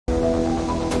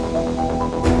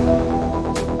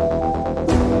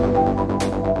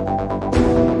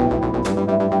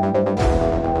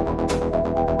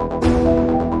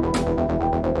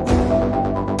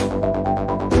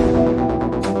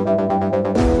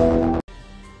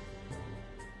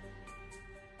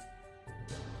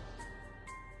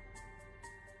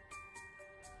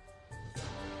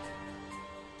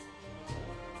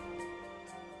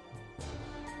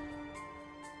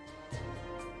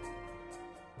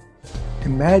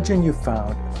Imagine you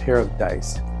found a pair of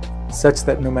dice such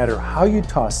that no matter how you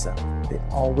toss them, they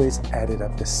always added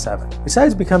up to 7.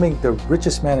 Besides becoming the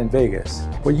richest man in Vegas,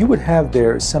 what you would have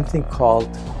there is something called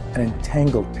an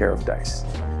entangled pair of dice.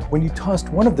 When you tossed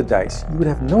one of the dice, you would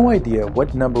have no idea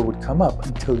what number would come up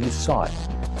until you saw it.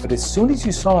 But as soon as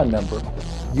you saw a number,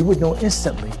 you would know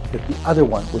instantly that the other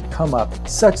one would come up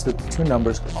such that the two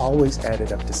numbers always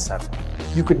added up to 7.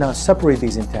 You could now separate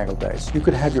these entangled dice. You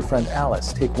could have your friend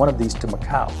Alice take one of these to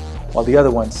Macau, while the other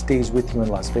one stays with you in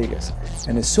Las Vegas.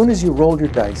 And as soon as you rolled your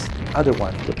dice, the other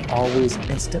one would always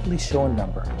instantly show a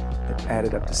number that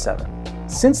added up to 7.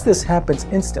 Since this happens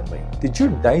instantly, did your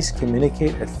dice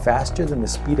communicate at faster than the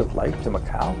speed of light to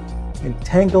Macau?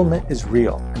 Entanglement is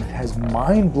real, and it has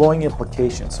mind-blowing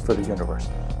implications for the universe.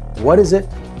 What is it?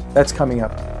 That's coming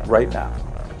up right now.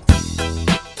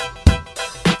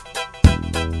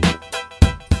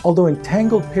 Although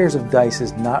entangled pairs of dice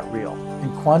is not real,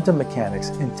 in quantum mechanics,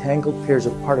 entangled pairs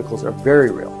of particles are very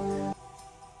real.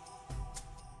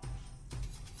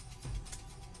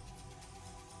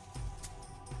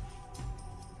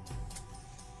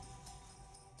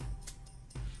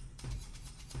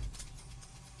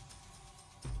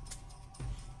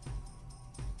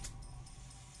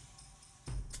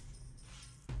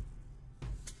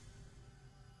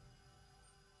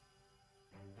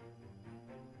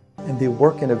 And they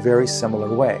work in a very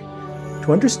similar way.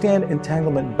 To understand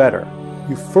entanglement better,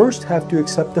 you first have to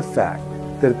accept the fact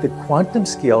that at the quantum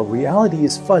scale, reality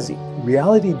is fuzzy.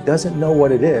 Reality doesn't know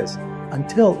what it is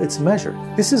until it's measured.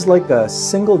 This is like a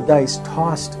single dice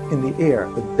tossed in the air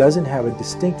that doesn't have a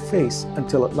distinct face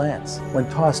until it lands. When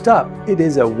tossed up, it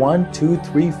is a 1, 2,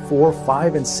 3, 4,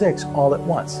 5, and 6 all at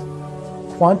once.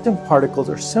 Quantum particles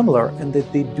are similar in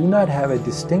that they do not have a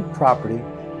distinct property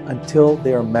until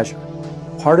they are measured.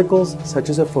 Particles, such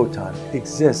as a photon,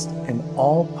 exist in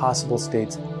all possible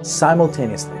states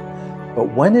simultaneously,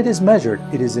 but when it is measured,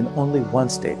 it is in only one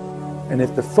state. And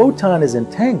if the photon is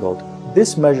entangled,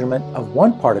 this measurement of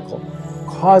one particle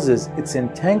causes its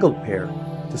entangled pair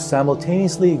to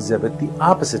simultaneously exhibit the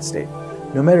opposite state,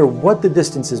 no matter what the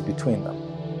distance is between them.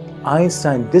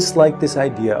 Einstein disliked this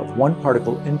idea of one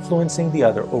particle influencing the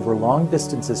other over long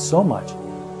distances so much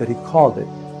that he called it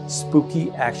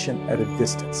spooky action at a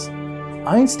distance.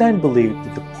 Einstein believed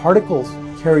that the particles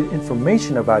carried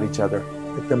information about each other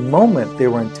at the moment they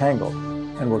were entangled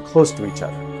and were close to each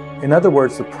other. In other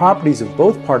words, the properties of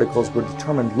both particles were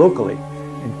determined locally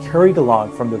and carried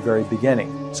along from the very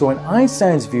beginning. So in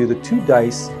Einstein's view, the two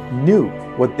dice knew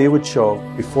what they would show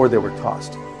before they were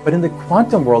tossed. But in the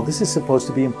quantum world, this is supposed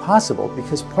to be impossible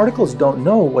because particles don't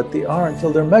know what they are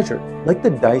until they're measured, like the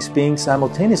dice being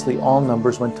simultaneously all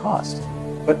numbers when tossed.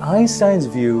 But Einstein's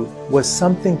view was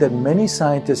something that many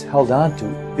scientists held on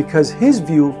to because his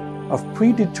view of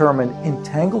predetermined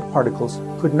entangled particles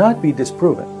could not be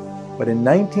disproven. But in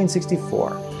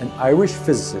 1964, an Irish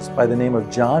physicist by the name of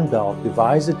John Bell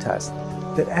devised a test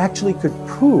that actually could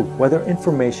prove whether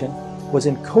information was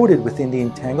encoded within the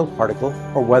entangled particle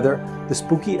or whether the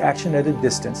spooky action at a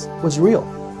distance was real.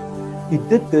 He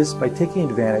did this by taking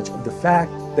advantage of the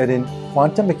fact that in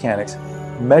quantum mechanics,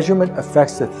 measurement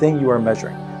affects the thing you are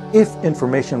measuring. If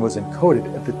information was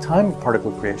encoded at the time of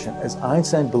particle creation, as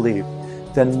Einstein believed,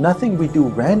 then nothing we do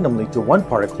randomly to one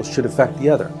particle should affect the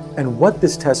other. And what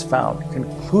this test found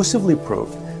conclusively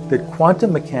proved that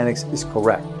quantum mechanics is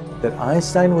correct, that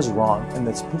Einstein was wrong, and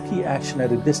that spooky action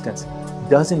at a distance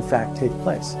does in fact take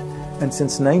place. And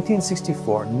since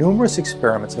 1964, numerous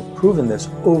experiments have proven this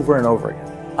over and over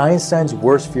again. Einstein's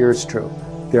worst fear is true.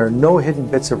 There are no hidden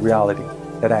bits of reality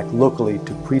that act locally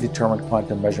to predetermined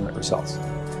quantum measurement results.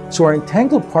 So are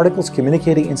entangled particles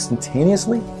communicating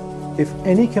instantaneously? If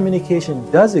any communication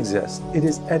does exist, it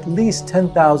is at least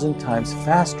 10,000 times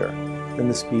faster than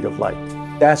the speed of light.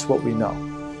 That's what we know.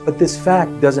 But this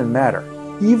fact doesn't matter.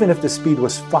 Even if the speed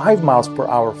was 5 miles per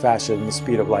hour faster than the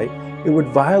speed of light, it would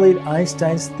violate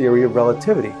Einstein's theory of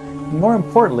relativity. And more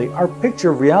importantly, our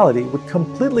picture of reality would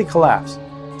completely collapse.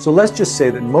 So let's just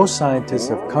say that most scientists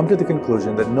have come to the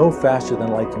conclusion that no faster than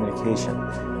light communication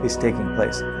is taking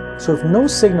place. So if no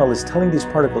signal is telling these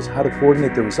particles how to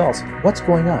coordinate the results, what's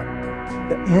going on?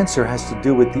 The answer has to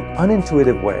do with the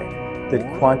unintuitive way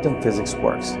that quantum physics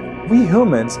works. We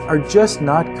humans are just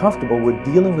not comfortable with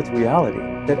dealing with reality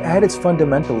that at its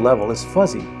fundamental level is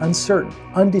fuzzy, uncertain,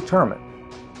 undetermined.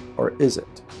 Or is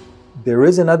it? There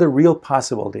is another real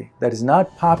possibility that is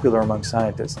not popular among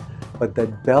scientists, but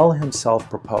that Bell himself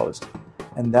proposed,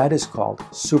 and that is called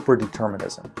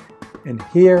superdeterminism. And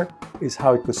here is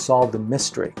how it could solve the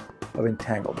mystery of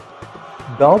entanglement.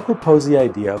 Bell proposed the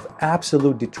idea of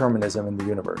absolute determinism in the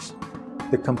universe.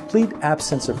 the complete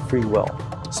absence of free will.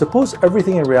 Suppose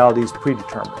everything in reality is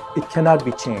predetermined. It cannot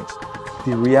be changed.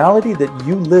 The reality that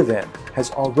you live in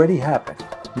has already happened.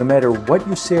 No matter what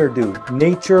you say or do,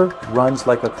 nature runs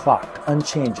like a clock,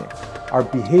 unchanging. Our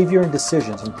behavior and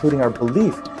decisions, including our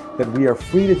belief that we are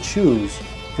free to choose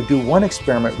to do one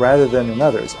experiment rather than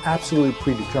another, is absolutely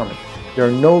predetermined. There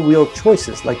are no real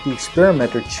choices, like the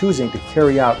experimenter choosing to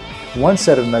carry out one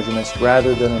set of measurements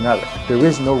rather than another. There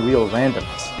is no real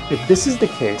randomness. If this is the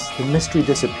case, the mystery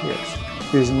disappears.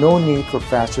 There is no need for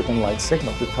faster-than-light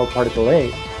signal to tell particle A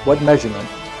what measurement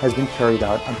has been carried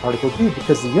out on particle B,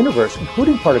 because the universe,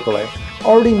 including particle A,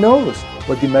 already knows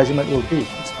what the measurement will be.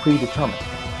 It's predetermined.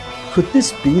 Could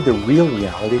this be the real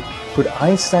reality? Could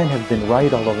Einstein have been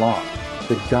right all along,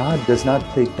 that God does not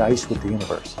play dice with the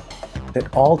universe,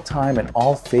 that all time and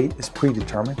all fate is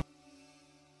predetermined?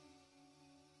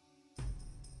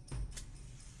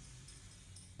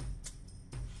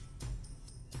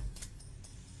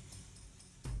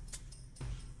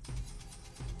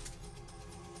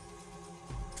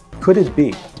 Could it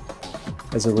be,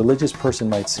 as a religious person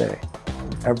might say,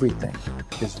 everything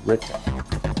is written?